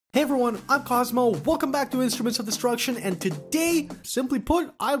Hey everyone, I'm Cosmo, welcome back to Instruments of Destruction, and today, simply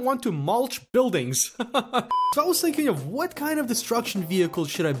put, I want to mulch buildings. So I was thinking of what kind of destruction vehicle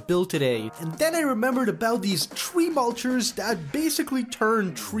should I build today, and then I remembered about these tree mulchers that basically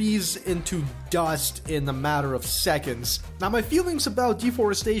turn trees into dust in a matter of seconds. Now my feelings about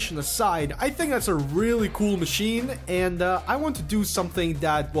deforestation aside, I think that's a really cool machine, and I want to do something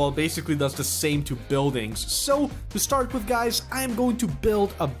that, well, basically does the same to buildings. So, to start with guys, I'm going to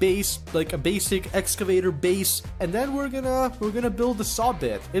build a base, like a basic excavator base, and then we're gonna build the saw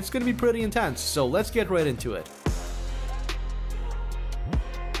bit. It's gonna be pretty intense, so let's get right into it.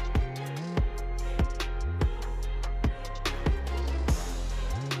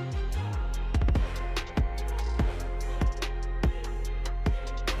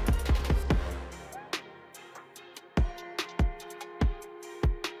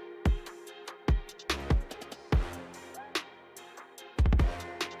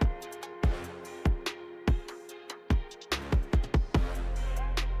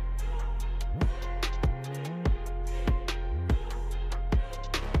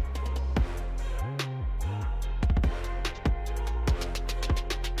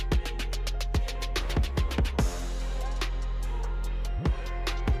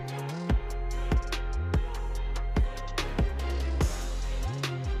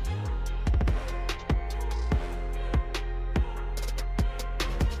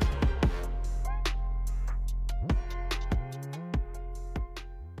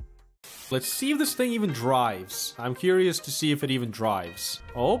 Let's see if this thing even drives. I'm curious to see if it even drives.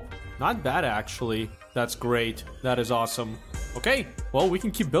 Oh, not bad actually. That's great. That is awesome. Okay, well, we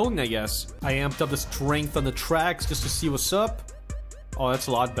can keep building, I guess. I amped up the strength on the tracks just to see what's up. Oh, that's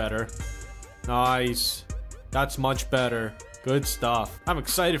a lot better. Nice. That's much better. Good stuff. I'm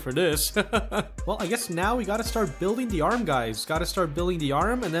excited for this. Well, I guess now we gotta start building the arm, guys. Gotta start building the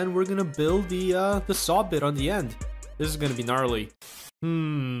arm, and then we're gonna build the saw bit on the end. This is gonna be gnarly.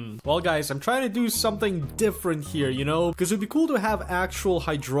 Well guys, I'm trying to do something different here, you know, because it'd be cool to have actual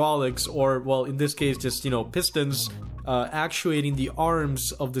hydraulics, or, well, in this case, just, you know, pistons actuating the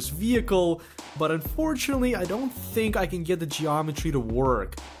arms of this vehicle, but unfortunately, I don't think I can get the geometry to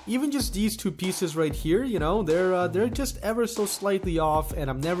work. Even just these two pieces right here, you know, they're just ever so slightly off,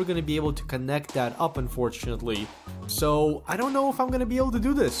 and I'm never gonna be able to connect that up, unfortunately. So, I don't know if I'm gonna be able to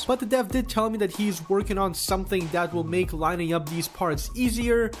do this. But the dev did tell me that he's working on something that will make lining up these parts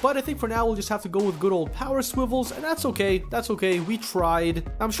easier. But I think for now, we'll just have to go with good old power swivels, and that's okay. That's okay. We tried.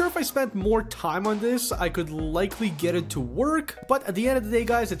 I'm sure if I spent more time on this, I could likely get it to work. But at the end of the day,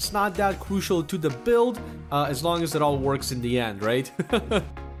 guys, it's not that crucial to the build, as long as it all works in the end, right?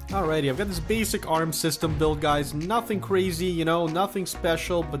 Alrighty, I've got this basic arm system built, guys. Nothing crazy, you know, nothing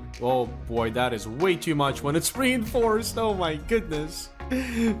special, but oh boy, that is way too much when it's reinforced. Oh my goodness.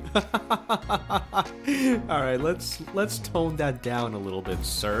 Alright, let's tone that down a little bit,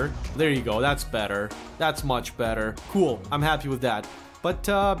 sir. There you go, that's better. That's much better. Cool, I'm happy with that.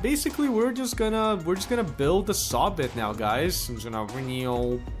 But basically we're just gonna build the saw bit now, guys. I'm just gonna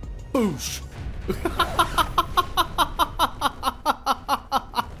boosh.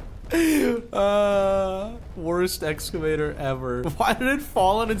 Worst excavator ever. Why did it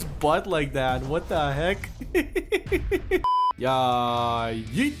fall on its butt like that? What the heck? Yeah,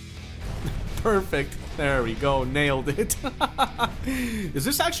 yeet. Perfect. There we go. Nailed it. Is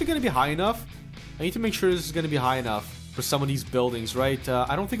this actually going to be high enough? I need to make sure this is going to be high enough for some of these buildings, right?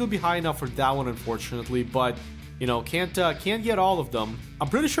 I don't think it'll be high enough for that one, unfortunately, but you know, can't get all of them. I'm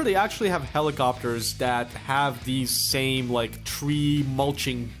pretty sure they actually have helicopters that have these same, like, tree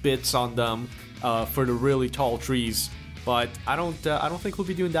mulching bits on them for the really tall trees. But I don't think we'll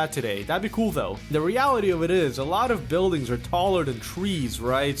be doing that today. That'd be cool, though. The reality of it is, a lot of buildings are taller than trees,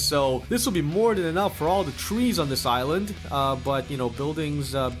 right? So this will be more than enough for all the trees on this island. But, you know,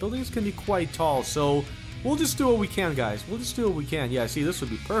 buildings can be quite tall, so we'll just do what we can, guys. We'll just do what we can. Yeah, see, this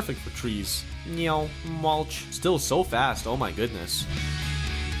would be perfect for trees. Mulch. Still so fast. Oh my goodness.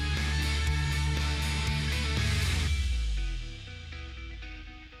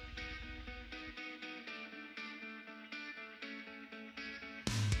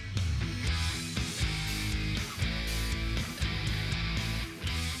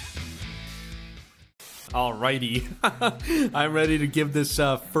 Alrighty, I'm ready to give this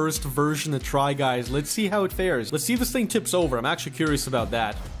first version a try, guys. Let's see how it fares. Let's see if this thing tips over. I'm actually curious about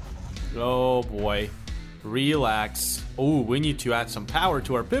that. Oh boy. Relax. Oh, we need to add some power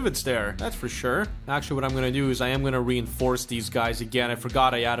to our pivots there. That's for sure. Actually, what I'm going to do is I am going to reinforce these guys again. I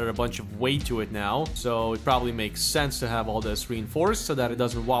forgot I added a bunch of weight to it now. So it probably makes sense to have all this reinforced so that it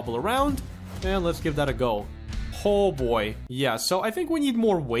doesn't wobble around. And let's give that a go. Oh boy. Yeah, so I think we need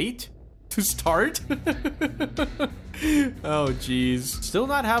more weight to start. Oh jeez. Still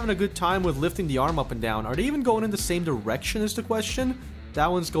not having a good time with lifting the arm up and down. Are they even going in the same direction is the question?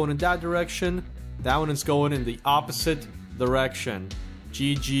 That one's going in that direction. That one is going in the opposite direction.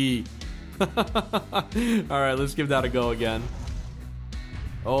 GG. Alright, let's give that a go again.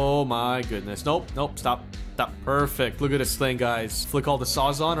 Oh my goodness. Nope, nope, stop. Stop. Perfect. Look at this thing, guys. Flick all the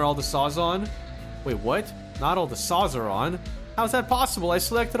saws on. Are all the saws on? Wait, what? Not all the saws are on. How's that possible? I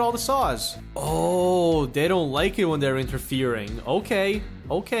selected all the saws. Oh, they don't like it when they're interfering. Okay.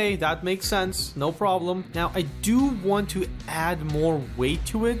 Okay, that makes sense. No problem. Now, I do want to add more weight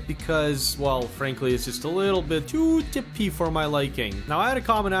to it because, well, frankly, it's just a little bit too tippy for my liking. Now, I had a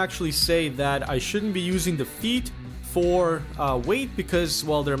comment actually say that I shouldn't be using the feet for weight because,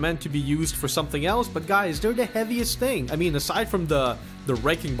 well, they're meant to be used for something else. But guys, they're the heaviest thing. I mean, aside from the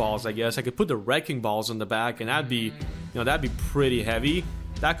wrecking balls, I guess I could put the wrecking balls on the back, and that'd be, you know, that'd be pretty heavy.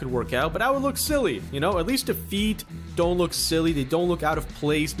 That could work out, but that would look silly, you know. At least the feet don't look silly. They don't look out of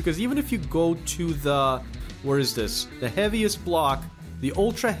place because even if you go to the, where is this? The heaviest block, the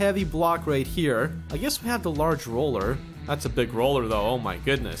ultra heavy block right here. I guess we have the large roller. That's a big roller though. Oh my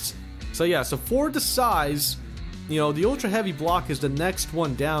goodness. So yeah, so for the size, you know, the ultra heavy block is the next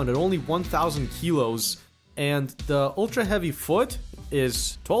one down at only 1,000 kilos, and the ultra heavy foot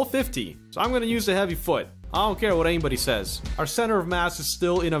is 1250. So I'm going to use the heavy foot. I don't care what anybody says. Our center of mass is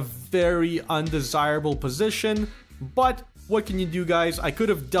still in a very undesirable position, but what can you do, guys? I could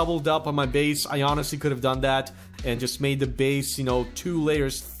have doubled up on my base. I honestly could have done that and just made the base, you know, 2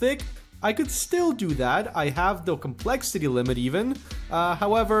 layers thick. I could still do that. I have the complexity limit even.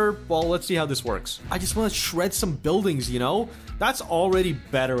 However, well, let's see how this works. I just want to shred some buildings, you know? That's already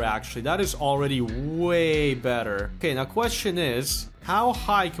better, actually. That is already way better. Okay, now question is, how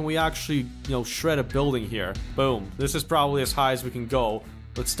high can we actually, you know, shred a building here? Boom. This is probably as high as we can go.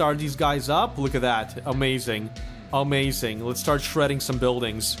 Let's start these guys up. Look at that. Amazing. Amazing. Let's start shredding some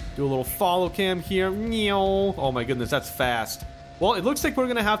buildings. Do a little follow cam here. Oh my goodness, that's fast. Well, it looks like we're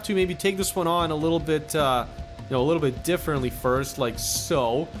gonna have to maybe take this one on a little bit, you know, a little bit differently first, like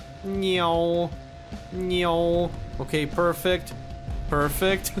so. Okay, perfect.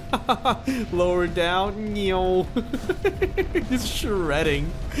 Perfect. Lower down. Just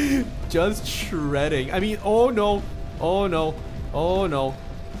shredding. Just shredding. I mean, oh no. Oh no. Oh no.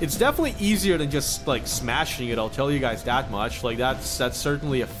 It's definitely easier than just like smashing it, I'll tell you guys that much. Like that's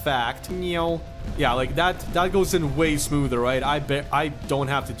certainly a fact. Yeah, like that goes in way smoother, right? I bet I don't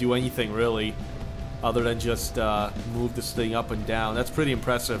have to do anything really other than just move this thing up and down. That's pretty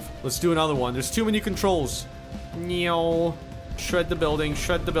impressive. Let's do another one. There's too many controls. Shred the building,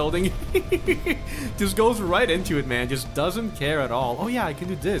 shred the building. Just goes right into it, man. Just doesn't care at all. Oh yeah, I can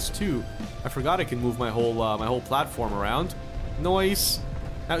do this too. I forgot I can move my whole platform around. Nice.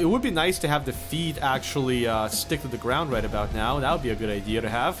 Now it would be nice to have the feet actually stick to the ground right about now. That would be a good idea to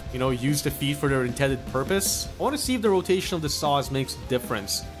have. You know, use the feet for their intended purpose. I want to see if the rotation of the saws makes a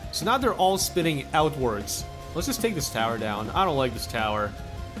difference. So now they're all spinning outwards. Let's just take this tower down. I don't like this tower.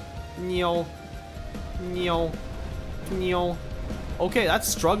 Okay, that's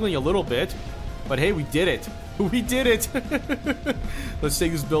struggling a little bit, but hey, we did it. We did it. Let's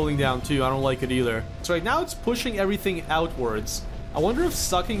take this building down too. I don't like it either. So right now it's pushing everything outwards. I wonder if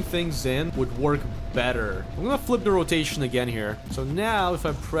sucking things in would work better. I'm gonna flip the rotation again here. So now if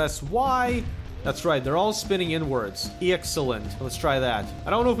I press Y, that's right, they're all spinning inwards. Excellent. Let's try that. I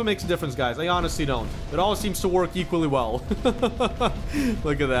don't know if it makes a difference, guys. I honestly don't. It all seems to work equally well.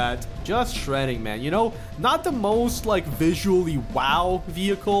 Look at that. Just shredding, man. You know, not the most, like, visually wow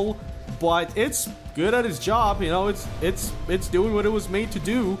vehicle, but it's good at its job. You know, it's doing what it was made to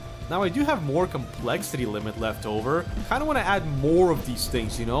do. Now, I do have more complexity limit left over. Kind of want to add more of these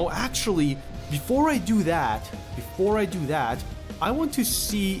things, you know? Actually, before I do that, I want to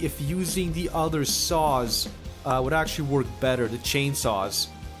see if using the other saws would actually work better, the chainsaws,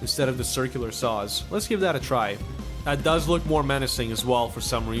 instead of the circular saws. Let's give that a try. That does look more menacing as well for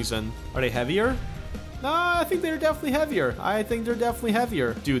some reason. Are they heavier? I think they're definitely heavier. I think they're definitely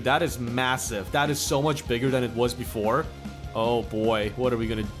heavier. Dude, that is massive. That is so much bigger than it was before. Oh boy, what are we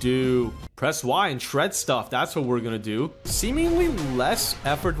gonna do? Press Y and shred stuff. That's what we're gonna do. Seemingly less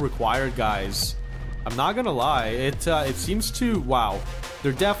effort required, guys. I'm not gonna lie, it seems to, wow,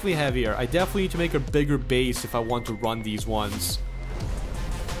 they're definitely heavier. I definitely need to make a bigger base if I want to run these ones.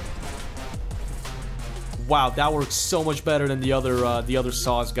 Wow, that works so much better than the other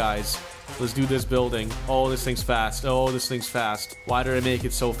saws, guys. Let's do this building. Oh, this thing's fast. Oh, this thing's fast. Why did I make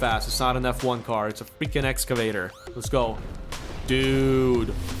it so fast? It's not an F1 car. It's a freaking excavator. Let's go.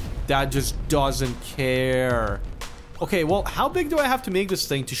 Dude, that just doesn't care. Okay, well, how big do I have to make this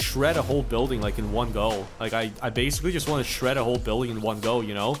thing to shred a whole building, like, in one go? Like, I basically just want to shred a whole building in one go,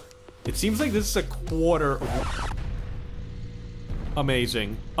 you know? It seems like this is a quarter of...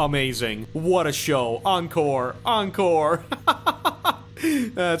 Amazing. Amazing. What a show. Encore. Encore.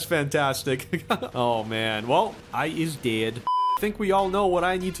 That's fantastic. Oh, man. Well, I is dead. I think we all know what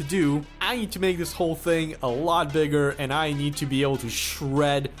I need to do. I need to make this whole thing a lot bigger, and I need to be able to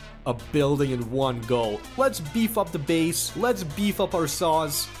shred a building in one go. Let's beef up the base, let's beef up our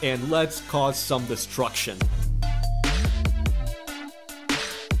saws, and let's cause some destruction.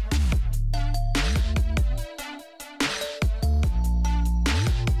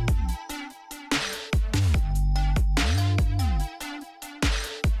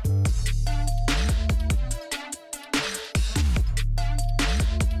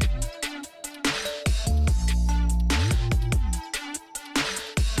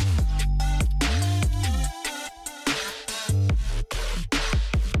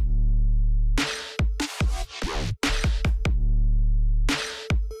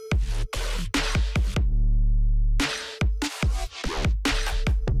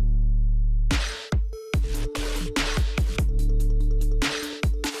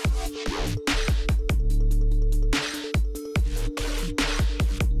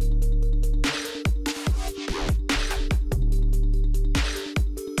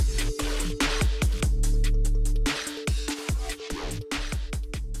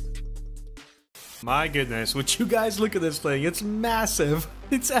 My goodness, would you guys look at this thing? It's massive.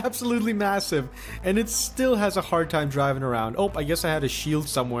 It's absolutely massive. And it still has a hard time driving around. Oh, I guess I had a shield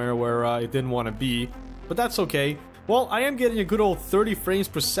somewhere where it didn't want to be. But that's okay. Well, I am getting a good old 30 frames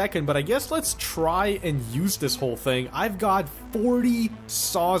per second, but I guess let's try and use this whole thing. I've got 40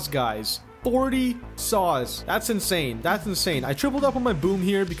 saws, guys. 40 saws. That's insane. That's insane. I tripled up on my boom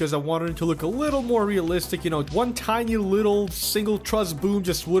here because I wanted it to look a little more realistic. You know, one tiny little single truss boom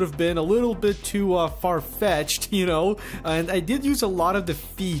just would have been a little bit too far-fetched, you know. And I did use a lot of the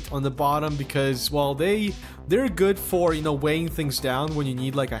feet on the bottom because, well, they're good for, you know, weighing things down when you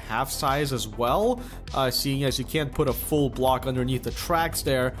need like a half size as well, seeing as you can't put a full block underneath the tracks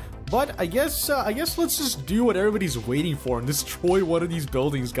there. But I guess let's just do what everybody's waiting for and destroy one of these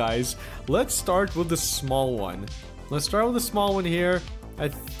buildings, guys. Let's start with the small one. Let's start with the small one here. I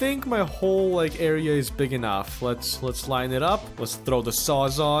think my whole like area is big enough. Let's line it up. Let's throw the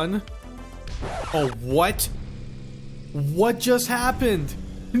saws on. Oh, what? What just happened?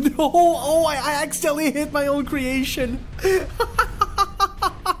 No! Oh, I accidentally hit my own creation.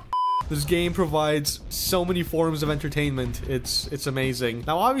 This game provides so many forms of entertainment. It's amazing.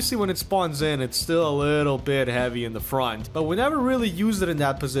 Now, obviously, when it spawns in, it's still a little bit heavy in the front, but we never really used it in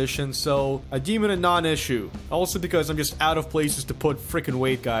that position, so I deem it a non-issue. Also because I'm just out of places to put freaking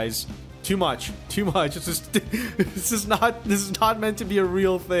weight, guys. Too much. Too much. It's just this is not meant to be a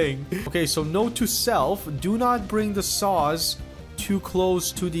real thing. Okay, so note to self, do not bring the saws too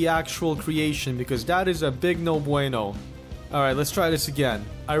close to the actual creation because that is a big no bueno. Alright, let's try this again.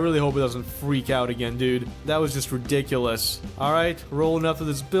 I really hope it doesn't freak out again, dude. That was just ridiculous. Alright, rolling up to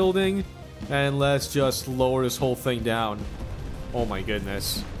this building, and let's just lower this whole thing down. Oh my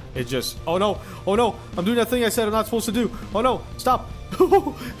goodness. It just... Oh no! Oh no! I'm doing that thing I said I'm not supposed to do! Oh no! Stop!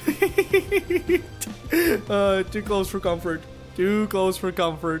 Too close for comfort. Too close for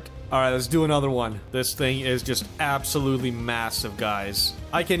comfort. Alright, let's do another one. This thing is just absolutely massive, guys.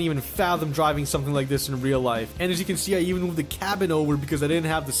 I can't even fathom driving something like this in real life. And as you can see, I even moved the cabin over because I didn't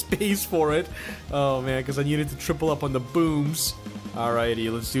have the space for it. Oh man, because I needed to triple up on the booms.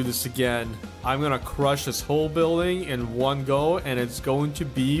 Alrighty, let's do this again. I'm gonna crush this whole building in one go, and it's going to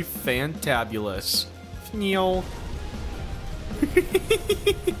be fantabulous. Neo.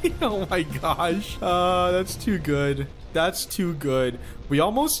 Oh my gosh. That's too good. That's too good. We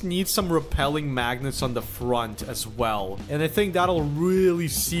almost need some repelling magnets on the front as well. And I think that'll really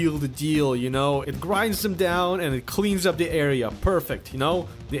seal the deal, you know? It grinds them down and it cleans up the area. Perfect, you know?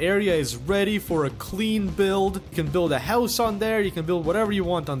 The area is ready for a clean build. You can build a house on there. You can build whatever you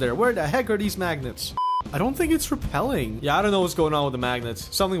want on there. Where the heck are these magnets? I don't think it's repelling. Yeah, I don't know what's going on with the magnets.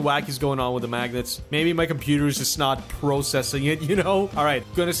 Something wacky's going on with the magnets. Maybe my computer is just not processing it, you know? Alright,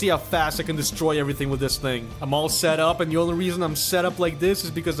 gonna see how fast I can destroy everything with this thing. I'm all set up, and the only reason I'm set up like this is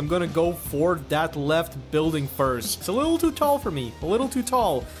because I'm gonna go for that left building first. It's a little too tall for me. A little too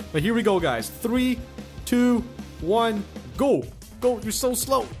tall. But here we go, guys. 3, 2, 1, go! Go, you're so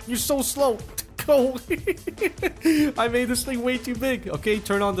slow. You're so slow. Go! I made this thing way too big. Okay,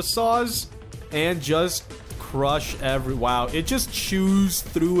 turn on the saws. And just crush wow, it just chews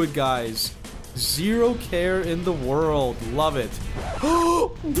through it, guys. Zero care in the world. Love it.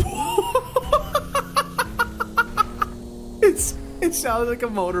 It sounded like a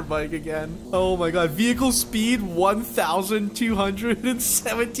motorbike again. Oh my god. Vehicle speed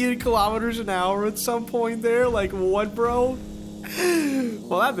 1,217 kilometers an hour at some point there. Like, what, bro?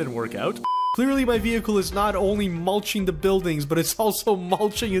 Well, that didn't work out. Clearly, my vehicle is not only mulching the buildings, but it's also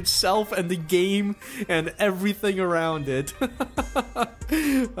mulching itself and the game and everything around it.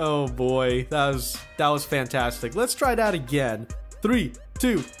 Oh boy, that was fantastic. Let's try that again. 3,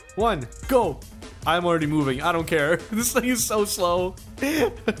 2, 1, go! I'm already moving. I don't care. This thing is so slow.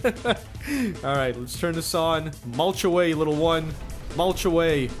 Alright, let's turn this on. Mulch away, little one. Mulch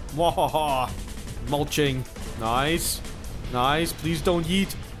away. Wahaha. Mulching. Nice. Nice. Please don't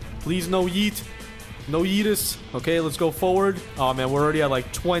yeet. Please no yeet. No yeetus. Okay, let's go forward. Oh man, we're already at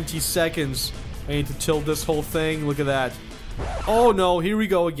like 20 seconds. I need to tilt this whole thing. Look at that. Oh no, here we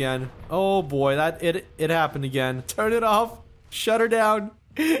go again. Oh boy, it happened again. Turn it off. Shut her down.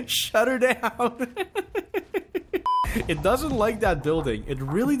 Shut her down. It doesn't like that building. It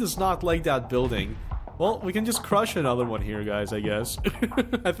really does not like that building. Well, we can just crush another one here, guys, I guess.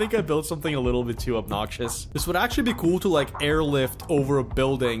 I think I built something a little bit too obnoxious. This would actually be cool to, like, airlift over a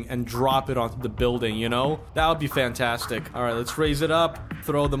building and drop it onto the building, you know? That would be fantastic. All right, let's raise it up,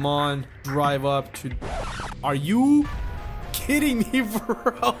 throw them on, drive up to... Are you kidding me,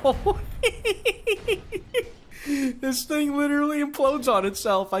 bro? This thing literally implodes on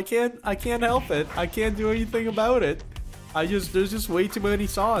itself. I can't help it. I can't do anything about it. There's just way too many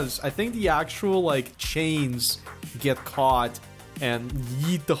saws. I think the actual, like, chains get caught and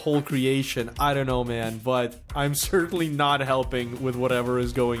yeet the whole creation. I don't know, man, but I'm certainly not helping with whatever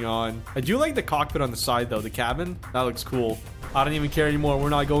is going on. I do like the cockpit on the side, though. The cabin, that looks cool. I don't even care anymore. We're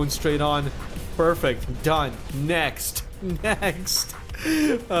not going straight on. Perfect. Done. Next. Next.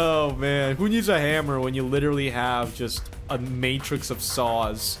 Oh, man. Who needs a hammer when you literally have just a matrix of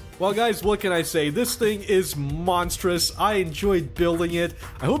saws? Well, guys, what can I say? This thing is monstrous. I enjoyed building it.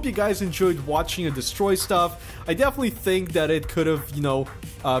 I hope you guys enjoyed watching it destroy stuff. I definitely think that it could have, you know,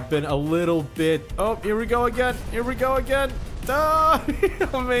 been a little bit... Oh, here we go again. Here we go again. Ah,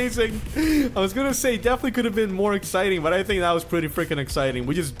 amazing. I was gonna say definitely could have been more exciting, but I think that was pretty freaking exciting.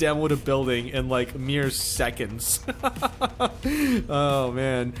 We just demoed a building in like mere seconds. Oh,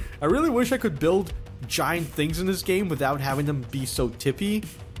 man. I really wish I could build giant things in this game without having them be so tippy.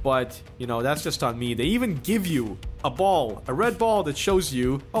 But, you know, that's just on me. They even give you a ball, a red ball that shows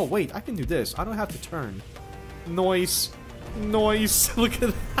you... Oh, wait, I can do this. I don't have to turn. Noise. Noise. Look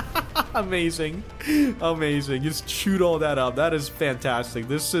at that. Amazing. Amazing. Just shoot all that up. That is fantastic.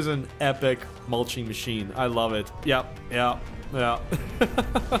 This is an epic mulching machine. I love it. Yep. Yeah. Yeah.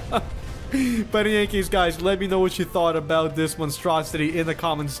 But in any case, guys, let me know what you thought about this monstrosity in the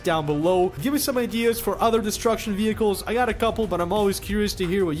comments down below. Give me some ideas for other destruction vehicles. I got a couple, but I'm always curious to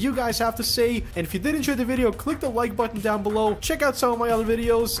hear what you guys have to say. And if you did enjoy the video, click the like button down below. Check out some of my other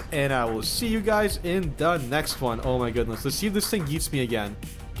videos, and I will see you guys in the next one. Oh my goodness. Let's see if this thing yeets me again.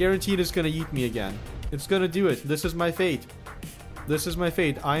 Guaranteed it's gonna yeet me again. It's gonna do it. This is my fate. This is my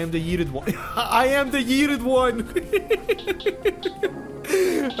fate. I am the yeeted one. I am the yeeted one.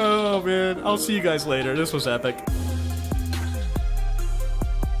 Oh man, I'll see you guys later. This was epic.